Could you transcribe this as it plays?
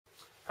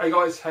Hey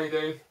guys, how you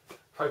doing?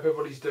 Hope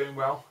everybody's doing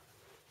well.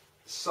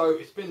 So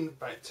it's been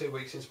about 2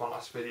 weeks since my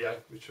last video,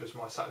 which was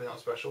my Saturday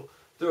night special.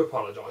 Do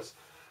apologise.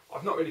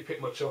 I've not really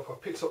picked much up.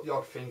 I've picked up the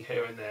odd thing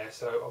here and there,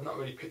 so I've not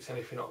really picked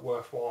anything up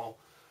worthwhile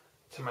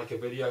to make a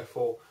video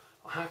for.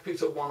 I have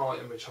picked up one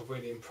item which I'm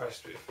really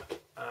impressed with.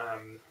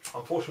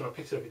 Unfortunately when I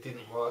picked it up it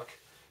didn't work.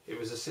 It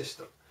was a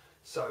system.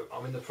 So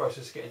I'm in the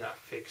process of getting that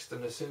fixed,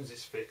 and as soon as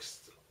it's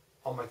fixed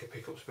I'll make a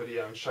pickups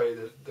video and show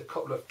you the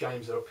couple of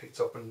games that I've picked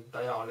up, and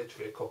they are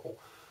literally a couple,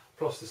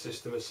 plus the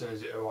system as soon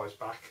as it arrives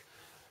back.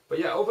 But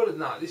yeah, other than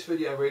that, this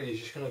video really is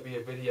just going to be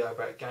a video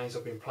about games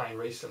I've been playing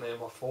recently and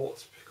my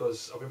thoughts,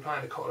 because I've been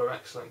playing a couple of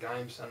excellent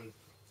games and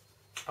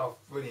I've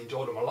really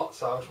enjoyed them a lot,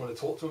 so I just want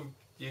to talk to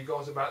you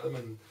guys about them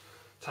and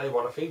tell you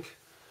what I think.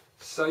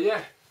 So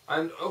yeah,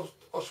 and I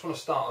just want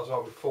to start as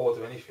well before I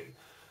do anything.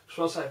 I just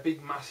want to say a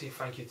big massive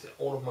thank you to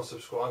all of my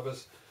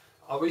subscribers.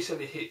 I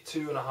recently hit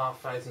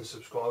 2,500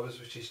 subscribers,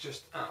 which is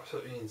just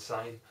absolutely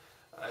insane.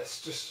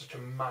 It's just such a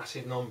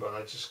massive number and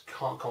I just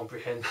can't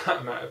comprehend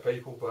that amount of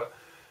people. But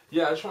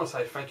yeah, I just want to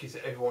say thank you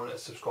to everyone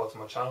that's subscribed to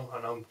my channel,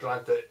 and I'm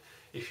glad that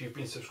if you've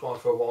been subscribed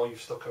for a while,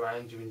 you've stuck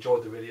around, you've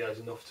enjoyed the videos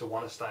enough to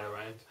want to stay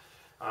around.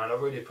 And I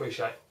really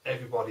appreciate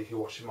everybody who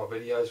watches my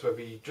videos,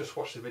 whether you just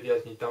watch the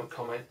videos and you don't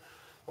comment,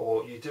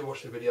 or you do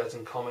watch the videos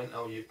and comment,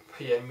 or you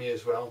PM me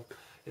as well.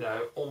 You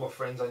know, all my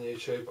friends on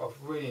YouTube,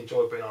 I've really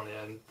enjoyed being on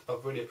here, and I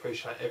really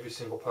appreciate every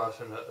single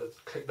person that has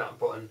clicked that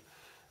button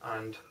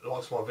and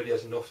likes my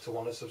videos enough to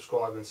want to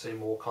subscribe and see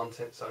more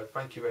content. So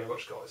thank you very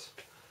much guys.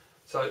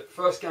 So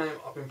first game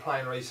I've been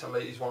playing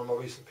recently is one of my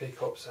recent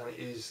pickups, and it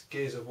is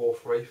Gears of War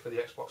 3 for the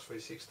Xbox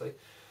 360.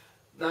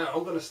 Now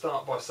I'm going to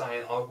start by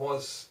saying I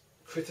was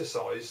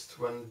criticised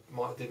when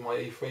I did my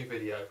E3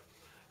 video,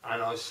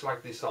 and I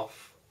slagged this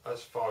off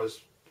as far as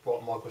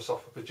what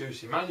Microsoft are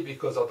producing, mainly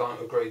because I don't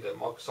agree that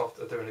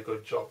Microsoft are doing a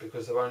good job,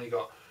 because they've only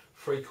got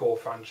 3 core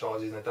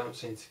franchises and they don't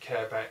seem to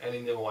care about any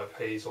new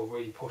IPs or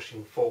really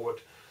pushing forward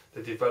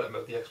the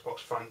development of the Xbox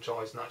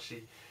franchise and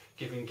actually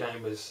giving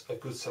gamers a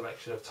good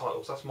selection of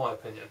titles. That's my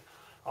opinion.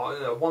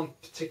 One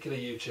particular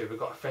YouTuber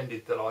got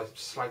offended that I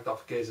slagged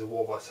off Gears of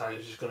War by saying it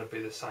was just going to be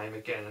the same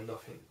again and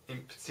nothing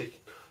in particular,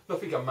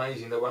 nothing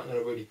amazing. They weren't going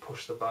to really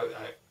push the boat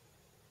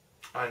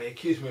out, and he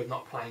accused me of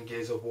not playing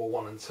Gears of War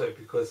 1 and 2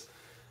 because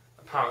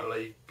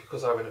apparently,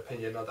 because I have an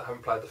opinion, I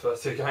haven't played the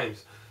first 2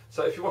 games.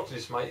 So if you're watching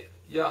this, mate,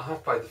 yeah, I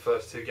have played the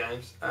first 2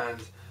 games and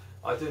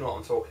I do know what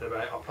I'm talking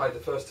about. I played the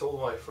first 2 all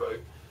the way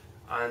through,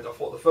 and I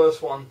thought the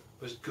first one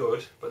was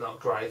good but not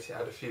great. It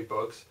had a few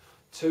bugs.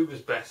 2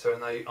 was better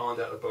and they ironed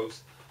out the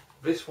bugs.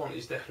 This one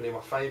is definitely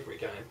my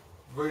favourite game.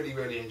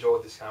 Really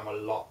enjoyed this game a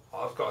lot.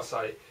 I've got to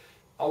say,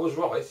 I was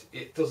right,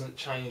 it doesn't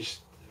change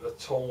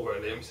at all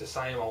really. I mean, it's the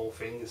same old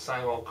thing, the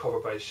same old cover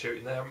based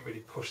shooting. They haven't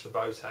really pushed the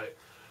boat out.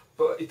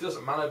 But it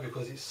doesn't matter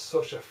because it's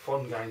such a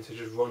fun game to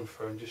just run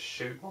through and just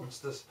shoot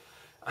monsters.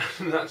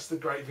 And that's the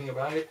great thing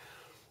about it.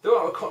 There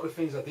are a couple of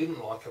things I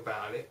didn't like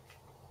about it.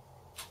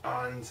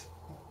 And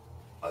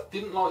I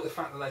didn't like the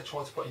fact that they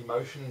tried to put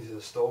emotion into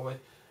the story,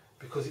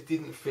 because it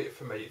didn't fit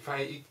for me.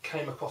 It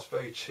came across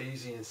very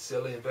cheesy and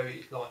silly and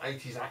very like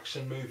 80s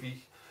action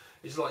movie.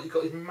 It's like you've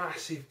got these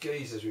massive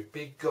geezers with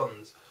big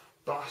guns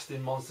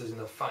blasting monsters in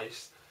the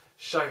face,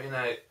 shouting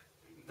out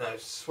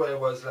swear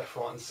words left,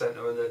 right and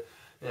centre, and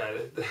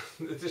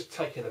they're just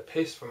taking a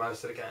piss for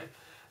most of the game,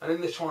 and then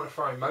they're trying to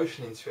throw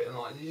emotion into it, and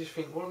like you just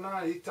think, well, no,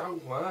 it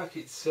don't work.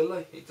 It's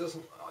silly. It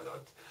doesn't.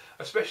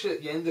 Especially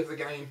at the end of the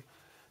game,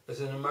 there's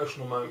an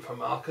emotional moment for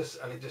Marcus,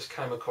 and it just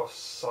came across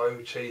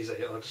so cheesy,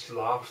 and I just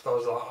laughed. I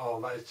was like,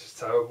 oh, that is just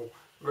terrible.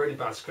 Really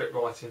bad script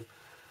writing.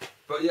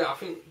 But yeah, I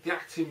think the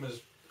acting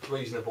was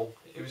reasonable.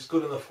 It was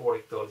good enough for what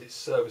it does. It's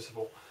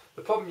serviceable.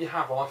 The problem you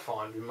have, I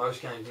find, with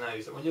most games now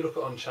is that when you look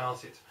at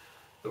Uncharted,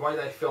 the way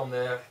they film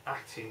their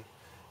acting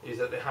is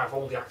that they have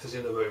all the actors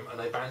in the room and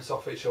they bounce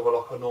off each other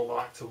like a normal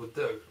actor would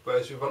do.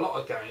 Whereas with a lot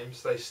of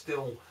games, they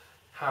still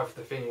have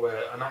the thing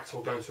where an actor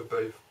will go into a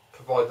booth,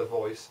 provide the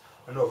voice,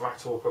 another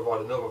actor will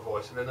provide another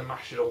voice, and then they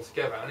mash it all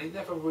together. And it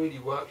never really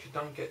works. You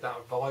don't get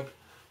that vibe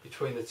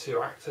between the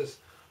 2 actors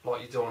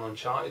like you do on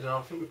Uncharted. And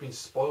I think we've been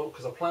spoiled,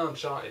 because I play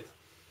Uncharted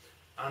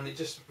and it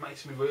just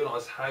makes me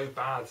realise how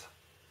bad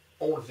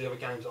all of the other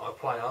games that I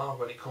play are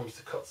when it comes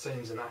to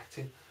cutscenes and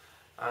acting.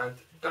 And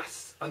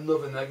that's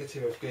another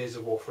negative of Gears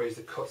of War 3 is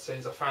the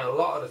cutscenes. I found a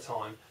lot of the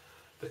time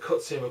the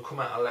cutscene would come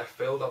out of left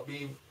field. I'd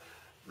be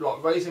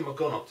like raising my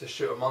gun up to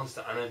shoot a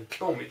monster, and then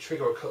boom, it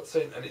trigger a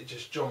cutscene and it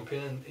just jump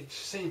in, and it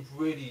just seemed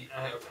really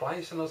out of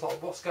place. And I was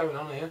like, what's going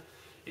on here?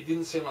 It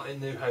didn't seem like they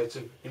knew how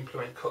to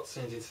implement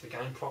cutscenes into the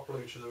game properly,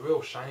 which was a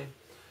real shame.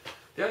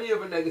 The only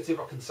other negative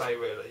I can say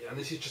really, and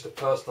this is just a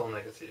personal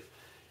negative,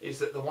 is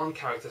that the one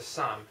character,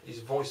 Sam, is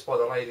voiced by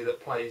the lady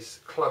that plays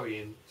Chloe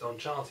in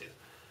Uncharted.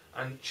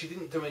 And she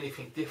didn't do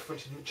anything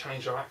different. She didn't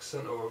change her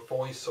accent or her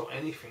voice or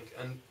anything.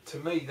 And to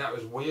me, that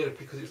was weird,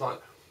 because it's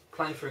like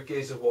playing through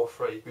Gears of War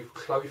 3 with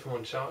Chloe from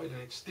Uncharted,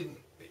 and it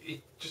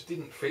just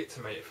didn't fit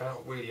to me. It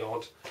felt really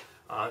odd.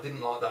 I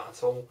didn't like that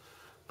at all.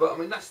 But I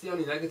mean, that's the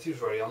only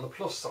negatives really. On the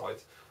plus side,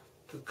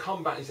 The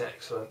combat is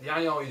excellent. The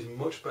AI is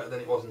much better than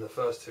it was in the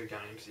first two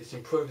games. It's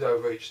improved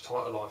over each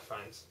title I've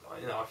found.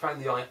 I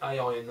found the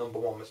AI in number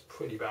one was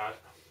pretty bad,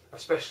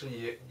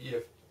 especially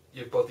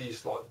your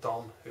buddies like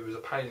Dom, who was a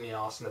pain in the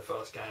arse in the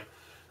first game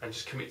and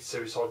just committed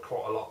suicide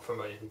quite a lot for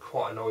me and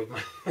quite annoyed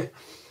me.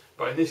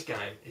 But in this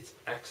game, it's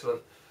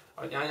excellent.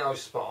 The AI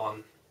is spot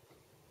on.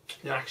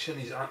 The action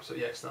is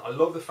absolutely excellent. I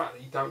love the fact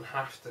that you don't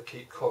have to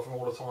keep cover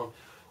all the time.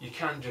 You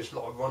can just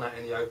like run out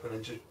in the open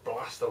and just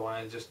blast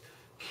away and just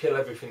kill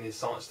everything in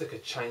sight, stick a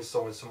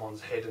chainsaw in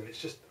someone's head, and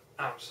it's just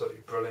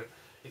absolutely brilliant.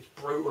 It's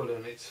brutal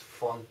and it's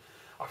fun.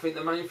 I think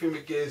the main thing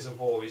with Gears of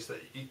War is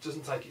that it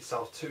doesn't take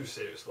itself too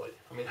seriously.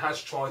 I mean, it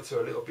has tried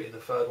to a little bit in the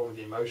third one with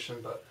the emotion,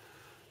 but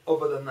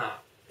other than that,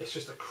 it's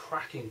just a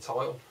cracking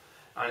title.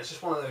 And it's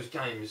just one of those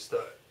games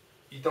that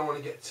you don't want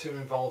to get too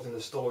involved in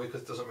the story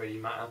because it doesn't really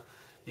matter.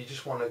 You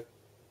just want to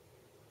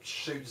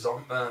shoot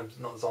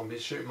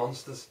shoot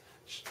monsters.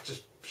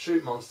 Just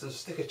shoot monsters,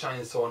 stick a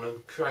chainsaw on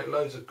them, create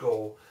loads of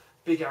gore,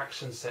 big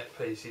action set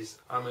pieces.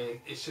 I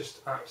mean, it's just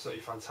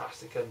absolutely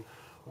fantastic and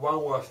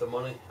well worth the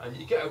money. And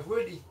you get a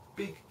really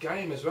big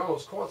game as well. I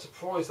was quite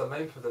surprised the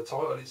length of the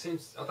title. It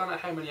seems, I don't know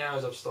how many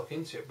hours I've stuck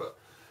into it, but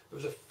there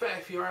was a fair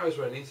few hours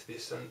running into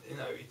this, and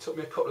it took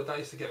me a couple of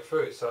days to get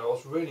through it, so I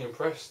was really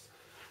impressed.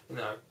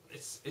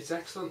 It's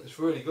excellent, it's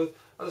really good.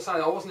 As I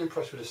say, I wasn't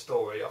impressed with the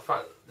story. I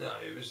felt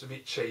it was a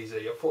bit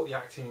cheesy. I thought the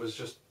acting was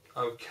just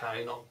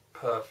okay, not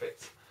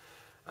perfect.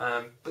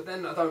 But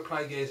then I don't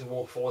play Gears of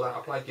War for that. I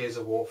play Gears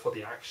of War for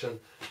the action,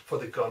 for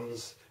the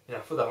guns,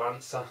 for the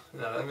Lancer.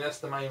 I mean, that's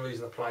the main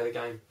reason I play the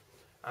game.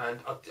 And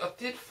I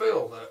did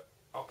feel that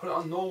I put it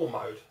on normal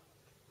mode,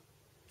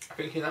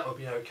 thinking that would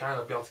be okay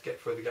and I'd be able to get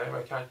through the game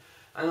okay.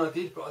 And I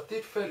did, but I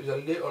did feel it was a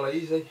little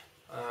easy,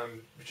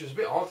 which was a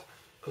bit odd,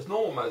 because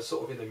normal mode's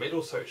sort of in the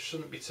middle, so it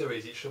shouldn't be too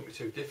easy, it shouldn't be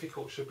too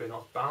difficult, it should be a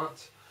nice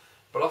balance.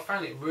 But I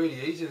found it really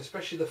easy, and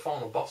especially the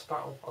final boss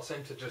battle. I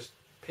seemed to just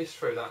piss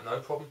through that no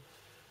problem.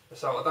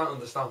 So I don't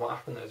understand what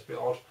happened there, it's a bit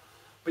odd.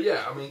 But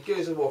yeah, I mean,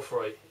 Gears of War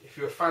 3, if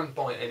you're a fan,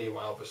 buy it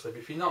anyway, obviously. But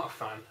if you're not a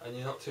fan, and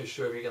you're not too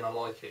sure if you're going to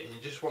like it, and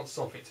you just want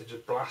something to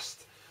just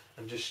blast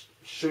and just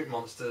shoot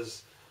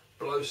monsters,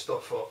 blow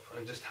stuff up,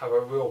 and just have a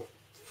real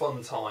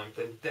fun time,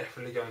 then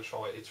definitely go and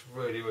try it. It's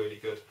really, really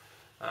good.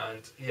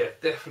 And yeah,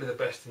 definitely the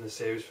best in the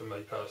series for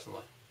me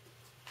personally.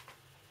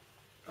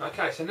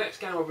 Okay, so next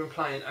game I've been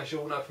playing, as you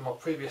all know from my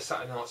previous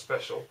Saturday night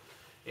special,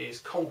 is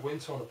Cold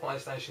Winter on the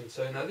PlayStation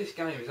 2. Now this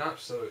game is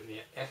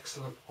absolutely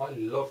excellent. I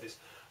love this.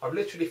 I've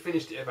literally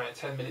finished it about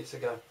 10 minutes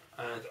ago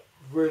and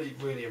really,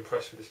 really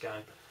impressed with this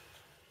game.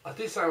 I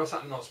did say on my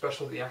Saturday night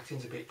special that the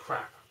acting's a bit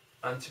crap,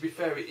 and to be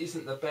fair, it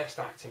isn't the best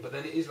acting, but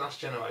then it is last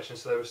generation,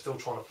 so they were still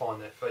trying to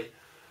find their feet.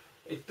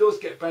 It does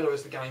get better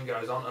as the game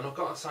goes on, and I've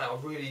got to say I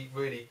really,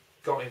 really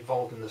got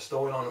involved in the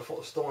storyline. I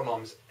thought the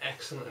storyline was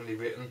excellently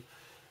written,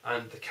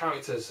 and the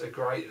characters are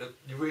great.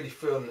 You really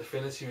feel an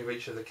affinity with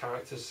each of the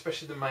characters,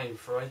 especially the main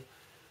three,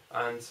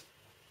 and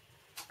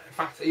in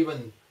fact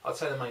even I'd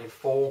say the main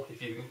four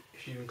if you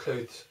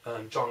include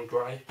John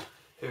Gray,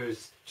 who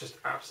is just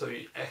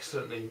absolutely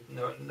excellently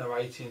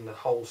narrating the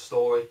whole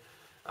story.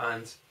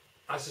 And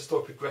as the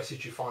story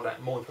progresses, you find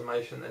out more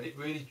information, and it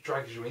really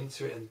drags you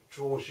into it and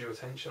draws your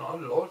attention.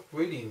 I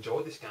really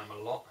enjoyed this game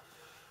a lot.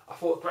 I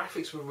thought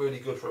graphics were really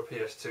good for a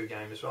PS2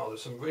 game as well.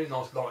 There's some really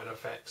nice lighting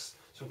effects,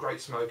 some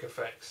great smoke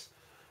effects.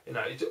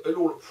 It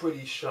all looked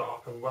pretty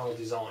sharp and well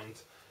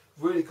designed.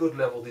 Really good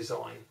level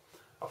design.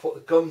 I thought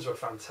the guns were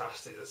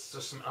fantastic. There's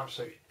just some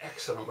absolutely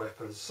excellent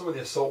weapons. Some of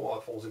the assault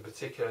rifles in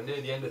particular, near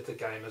the end of the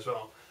game as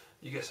well,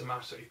 you get some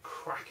absolutely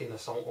cracking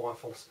assault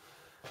rifles.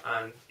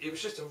 And it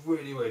was just a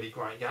really, really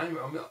great game.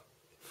 I mean,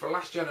 for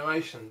last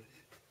generation,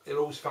 it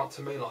always felt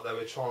to me like they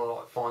were trying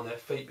to find their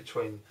feet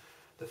between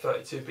the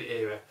 32-bit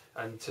era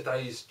and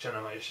today's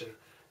generation.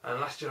 And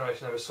last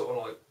generation, they were sort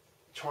of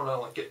trying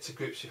to get to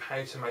grips with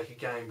how to make a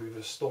game with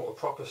a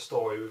proper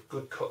story, with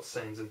good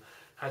cutscenes, and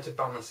how to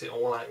balance it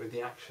all out with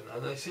the action.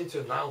 And they seem to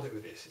have nailed it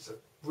with this. It's a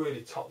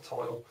really top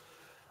title.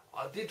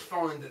 I did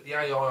find that the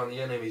AI on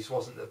the enemies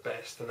wasn't the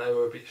best, and they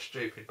were a bit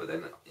stupid. But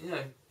then,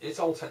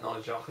 it's old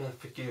technology. I can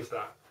forgive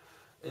that.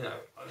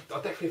 I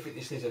definitely think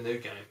this needs a new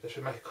game. They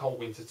should make a Cold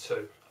Winter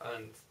 2,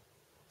 and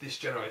this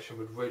generation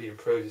would really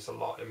improve this a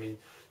lot. I mean,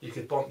 you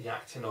could bump the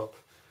acting up.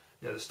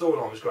 The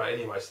storyline was great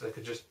anyway, so they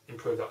could just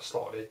improve that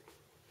slightly.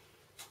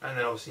 And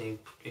then obviously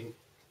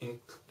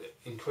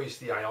increase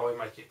the AI and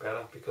make it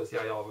better, because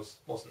the AI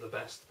wasn't the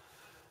best.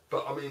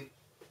 But I mean,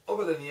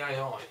 other than the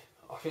AI,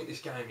 I think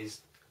this game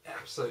is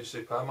absolutely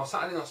superb. My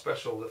Saturday night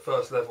special, the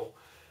first level,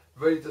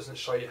 really doesn't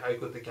show you how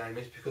good the game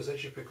is, because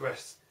as you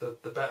progress, the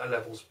better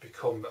levels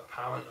become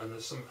apparent, and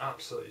there's some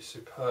absolutely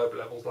superb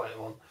levels later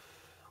on.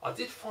 I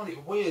did find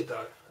it weird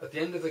though, at the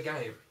end of the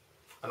game,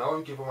 and I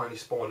won't give away any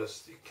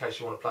spoilers in case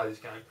you want to play this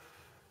game,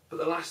 but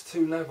the last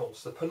two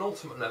levels, the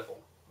penultimate level,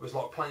 was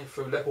like playing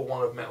through level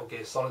 1 of Metal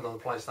Gear Solid on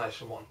the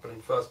PlayStation 1, but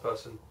in first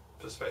person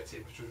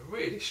perspective, which was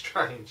really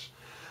strange.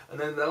 And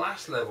then the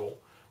last level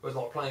was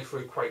like playing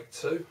through Quake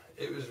 2.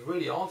 It was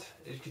really odd.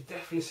 You could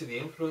definitely see the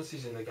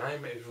influences in the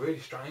game. It was really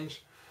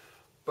strange.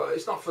 But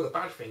it's not for the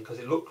bad thing, because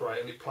it looked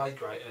great and it played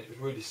great and it was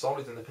really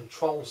solid and the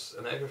controls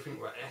and everything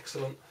were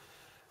excellent.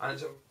 And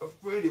it's a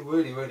really,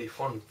 really, really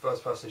fun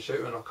first-person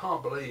shooter, and I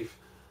can't believe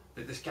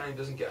that this game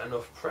doesn't get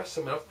enough press.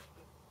 I mean,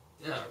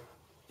 you know,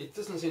 it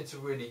doesn't seem to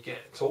really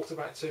get talked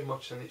about too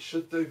much, and it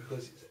should do,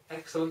 because it's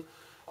excellent.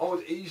 I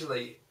would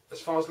easily, as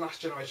far as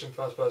last generation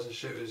first-person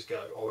shooters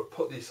go, I would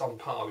put this on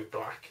par with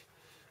Black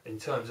in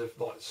terms of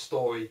like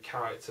story,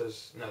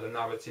 characters, you know, the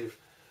narrative,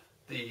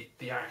 the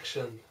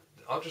action,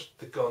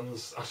 the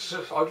guns. I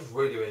just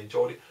really, really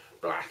enjoyed it.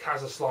 Black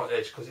has a slight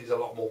edge because it's a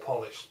lot more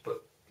polished,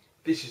 but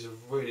this is a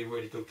really,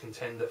 really good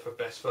contender for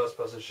best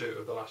first-person shooter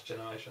of the last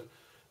generation.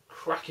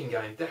 Cracking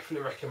game.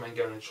 Definitely recommend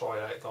going and try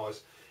it out,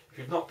 guys. If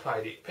you've not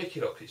played it, pick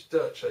it up. It's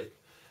dirt cheap,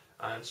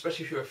 and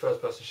especially if you're a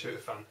first-person shooter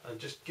fan, and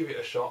just give it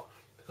a shot,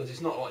 because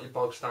it's not like your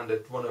bog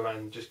standard run around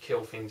and just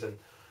kill things and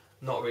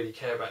not really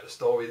care about the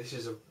story. This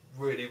is a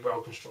really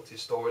well constructed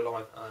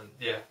storyline, and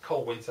yeah,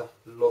 Cold Winter,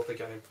 love the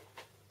game.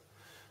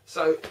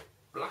 So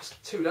the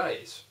last 2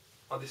 days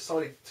I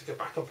decided to go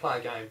back and play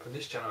a game from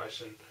this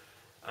generation,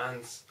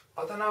 and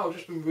I don't know, I've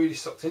just been really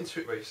sucked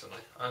into it recently,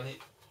 and it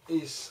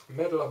is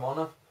Medal of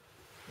Honor.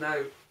 Now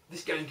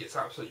this game gets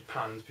absolutely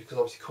panned because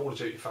obviously Call of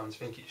Duty fans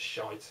think it's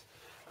shite,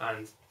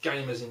 and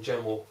gamers in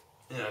general,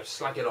 you know,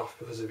 slag it off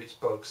because of its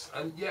bugs.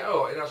 And yeah,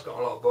 oh, it has got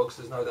a lot of bugs,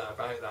 there's no doubt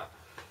about that.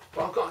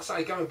 But I've got to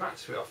say, going back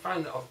to it, I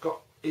found that I've got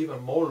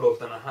even more love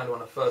than I had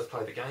when I first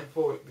played the game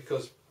for it,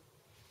 because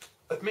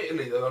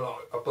admittedly there are a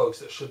lot of bugs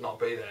that should not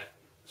be there.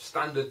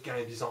 Standard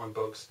game design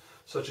bugs,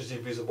 such as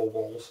invisible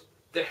walls,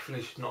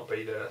 definitely should not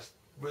be there. That's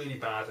really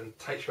bad and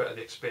takes you out of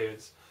the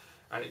experience,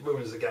 and it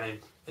ruins the game.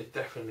 It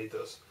definitely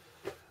does.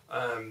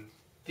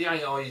 The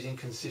AI is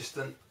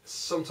inconsistent.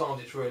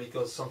 Sometimes it's really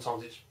good,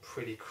 sometimes it's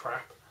pretty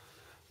crap.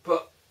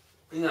 But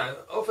you know,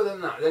 other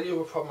than that, the only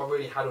other problem I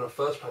really had when I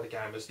first played the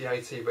game was the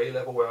ATV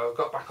level, where I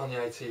got back on the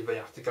ATV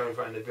after going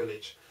around the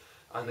village,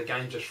 and the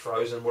game just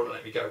froze and wouldn't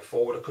let me go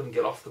forward. I couldn't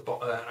get off the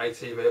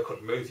ATV, I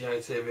couldn't move the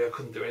ATV, I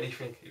couldn't do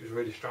anything. It was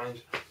really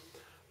strange.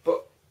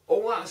 But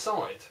all that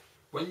aside,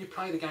 when you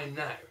play the game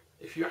now,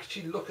 if you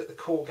actually look at the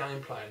core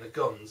gameplay and the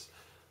guns,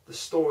 the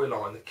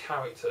storyline, the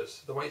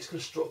characters, the way it's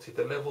constructed,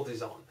 the level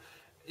design,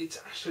 it's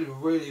actually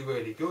really,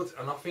 really good.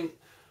 And I think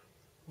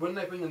when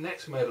they bring the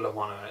next Medal of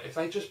Honor out, if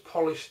they just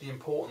polish the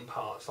important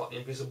parts, like the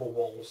invisible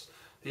walls,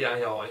 the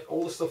AI,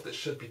 all the stuff that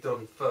should be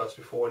done first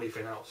before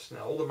anything else, you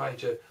know, all the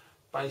major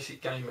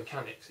basic game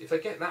mechanics, if they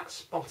get that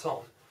spot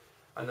on,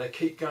 and they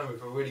keep going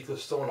with a really good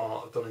storyline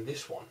like they've done in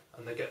this one,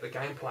 and they get the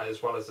gameplay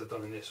as well as they've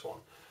done in this one,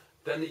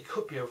 then it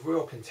could be a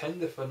real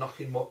contender for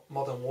knocking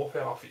Modern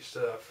Warfare off its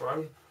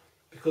throne.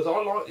 Because I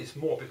like this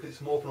more, because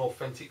it's more of an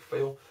authentic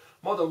feel.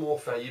 Modern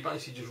Warfare, you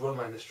basically just run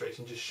around the streets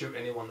and just shoot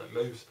anyone that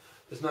moves.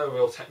 There's no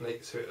real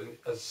technique to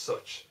it as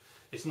such.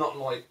 It's not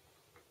like...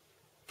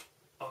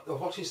 I was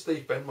watching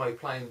Steve Benway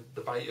playing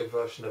the beta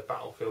version of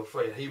Battlefield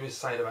 3, and he was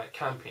saying about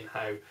camping,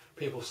 how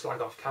people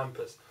slag off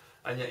campers.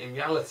 And yet in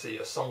reality,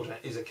 a soldier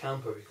is a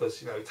camper,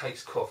 because, you know, he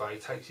takes cover, he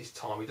takes his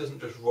time, he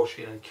doesn't just rush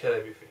in and kill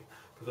everything,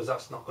 because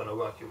that's not going to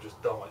work, you'll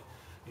just die.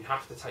 You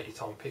have to take your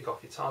time and pick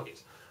off your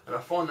targets. And I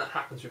find that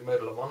happens with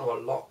Medal of Honor a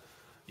lot.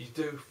 You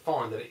do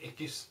find that it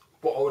gives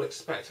what I would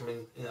expect. I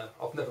mean, you know,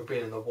 I've never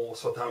been in the war,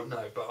 so I don't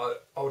know,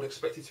 but I would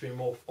expect it to be a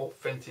more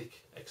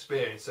authentic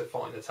experience of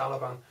fighting the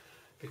Taliban,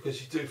 because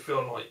you do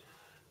feel like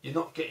you're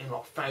not getting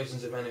like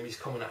thousands of enemies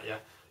coming at you.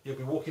 You'll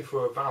be walking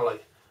through a valley,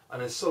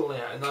 and then suddenly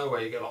out of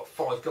nowhere you get like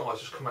 5 guys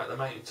just come out the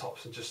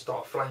mountaintops and just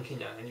start flanking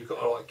you, and you've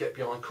got to like get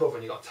behind cover,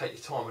 and you've got to take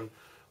your time and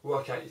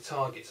work out your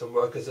targets and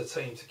work as a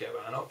team together.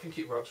 And I think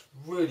it works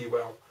really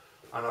well,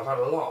 and I've had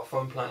a lot of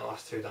fun playing the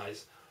last 2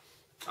 days.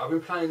 I've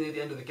been playing near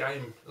the end of the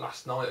game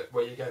last night,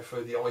 where you go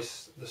through the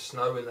ice, the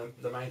snow and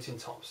the mountain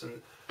tops,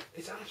 and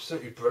it's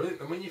absolutely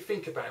brilliant. And when you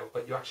think about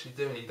what you're actually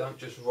doing, you don't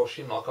just rush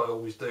in like I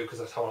always do, because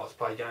that's how I like to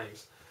play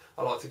games.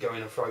 I like to go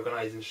in and throw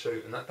grenades and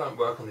shoot, and that don't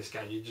work on this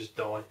game, you just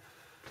die.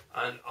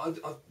 And I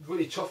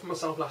really chuffed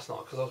myself last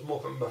night, because I was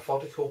more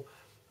methodical,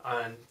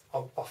 and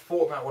I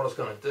thought about what I was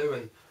going to do,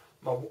 and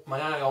my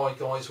AI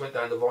guys went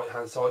down the right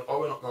hand side, I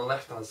went up on the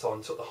left hand side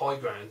and took the high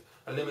ground,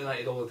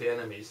 eliminated all of the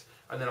enemies,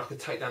 and then I could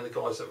take down the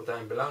guys that were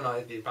down below, and I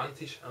had the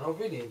advantage, and I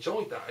really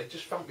enjoyed that. It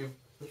just felt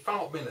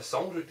like being a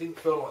soldier. It didn't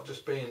feel like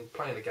just playing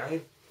a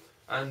game.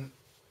 And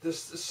there's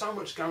so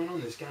much going on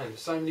in this game.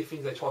 There's so many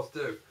things they try to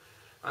do,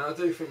 and I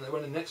do think that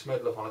when the next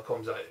Medal of Honor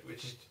comes out,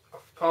 which is,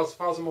 as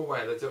far as I'm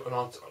aware, they're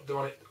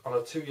doing it on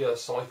a 2-year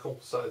cycle,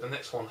 so the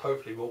next one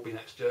hopefully will be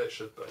next year. It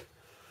should be.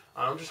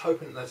 And I'm just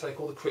hoping that they take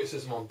all the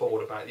criticism on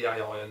board about the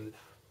AI and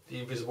the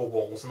invisible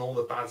walls and all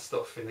the bad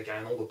stuff in the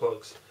game, all the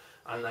bugs,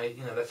 and they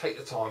take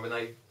the time and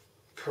they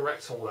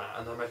correct all that,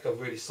 and they make a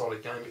really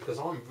solid game, because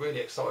I'm really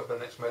excited for the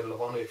next Medal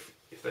of Honor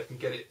if they can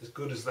get it as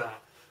good as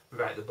that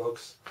without the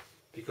bugs,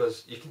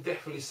 because you can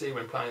definitely see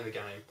when playing the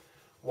game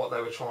what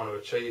they were trying to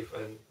achieve,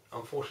 and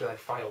unfortunately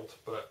they failed.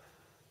 But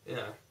you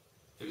know,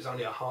 it was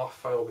only a half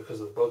fail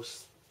because of the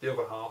bugs. The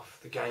other half,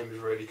 the game is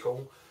really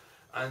cool.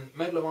 And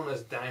Medal of Honor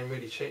is down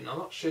really cheap, and I'm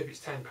not sure if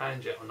it's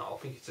 £10 yet or not. I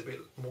think it's a bit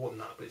more than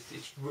that, but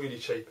it's really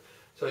cheap.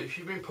 So if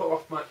you've been put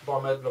off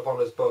by Medal of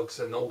Honor's bugs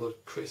and all the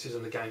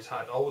criticism the game's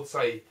had, I would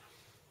say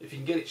if you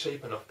can get it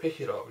cheap enough,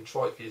 pick it up and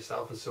try it for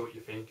yourself and see what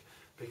you think,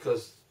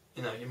 because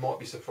you know you might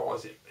be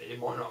surprised. You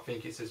might not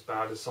think it's as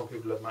bad as some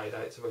people have made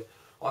out to be.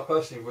 I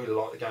personally really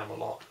like the game a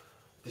lot,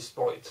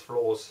 despite its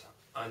flaws,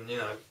 and you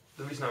know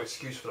there is no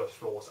excuse for those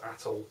flaws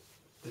at all.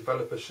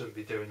 Developers shouldn't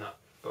be doing that,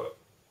 but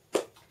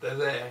they're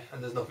there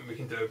and there's nothing we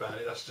can do about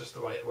it. That's just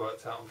the way it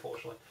worked out,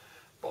 unfortunately.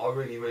 But I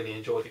really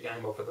enjoyed the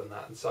game other than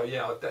that, and so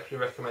yeah, I definitely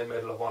recommend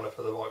Medal of Honor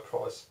for the right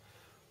price.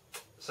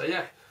 So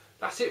yeah,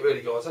 that's it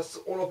really, guys. That's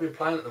all I've been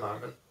playing at the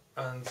moment,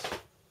 and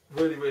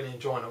really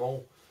enjoying them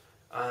all.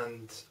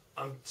 And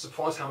I'm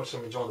surprised how much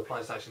I'm enjoying the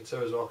PlayStation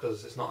 2 as well,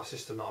 because it's not a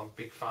system that I'm a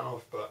big fan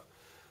of, but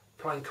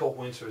playing Cold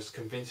Winter has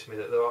convinced me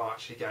that there are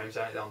actually games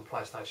out there on the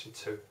PlayStation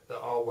 2 that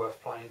are worth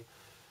playing,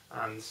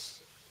 and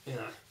you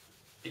know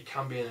it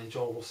can be an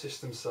enjoyable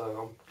system.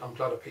 So I'm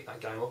glad I picked that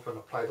game up and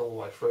I played all the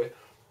way through it.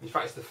 In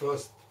fact, it's the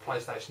first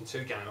PlayStation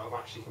 2 game I've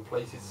actually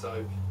completed,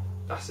 so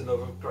that's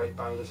another great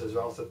bonus as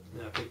well. So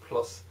you know, big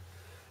plus.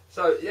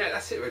 So yeah,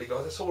 that's it really,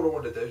 guys. That's all I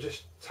wanted to do.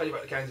 Just tell you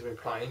about the games I've been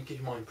playing, give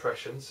you my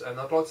impressions, and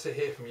I'd like to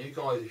hear from you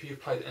guys if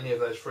you've played any of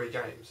those 3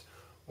 games.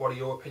 What are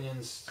your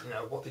opinions? You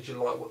know, what did you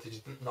like? What did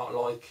you not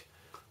like?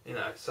 You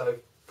know. So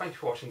thank you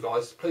for watching,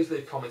 guys. Please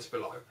leave comments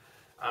below,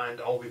 and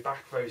I'll be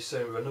back very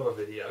soon with another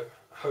video.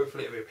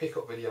 Hopefully it'll be a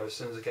pickup video as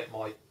soon as I get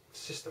my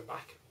system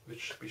back, which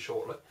should be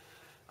shortly.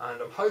 And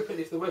I'm hoping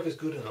if the weather's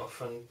good enough,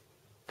 and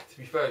to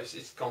be fair,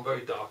 it's gone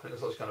very dark and it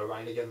looks like it's going to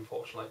rain again,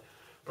 unfortunately.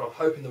 But I'm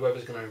hoping the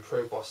weather's going to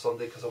improve by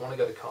Sunday, because I want to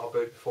go to car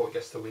boot before it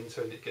gets to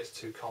winter and it gets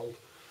too cold.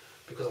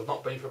 Because I've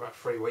not been for about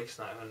 3 weeks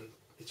now and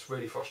it's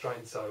really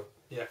frustrating. So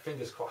yeah,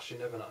 fingers crossed, you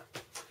never know.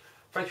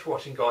 Thank you for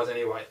watching, guys.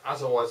 Anyway,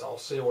 as always, I'll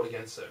see you all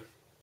again soon.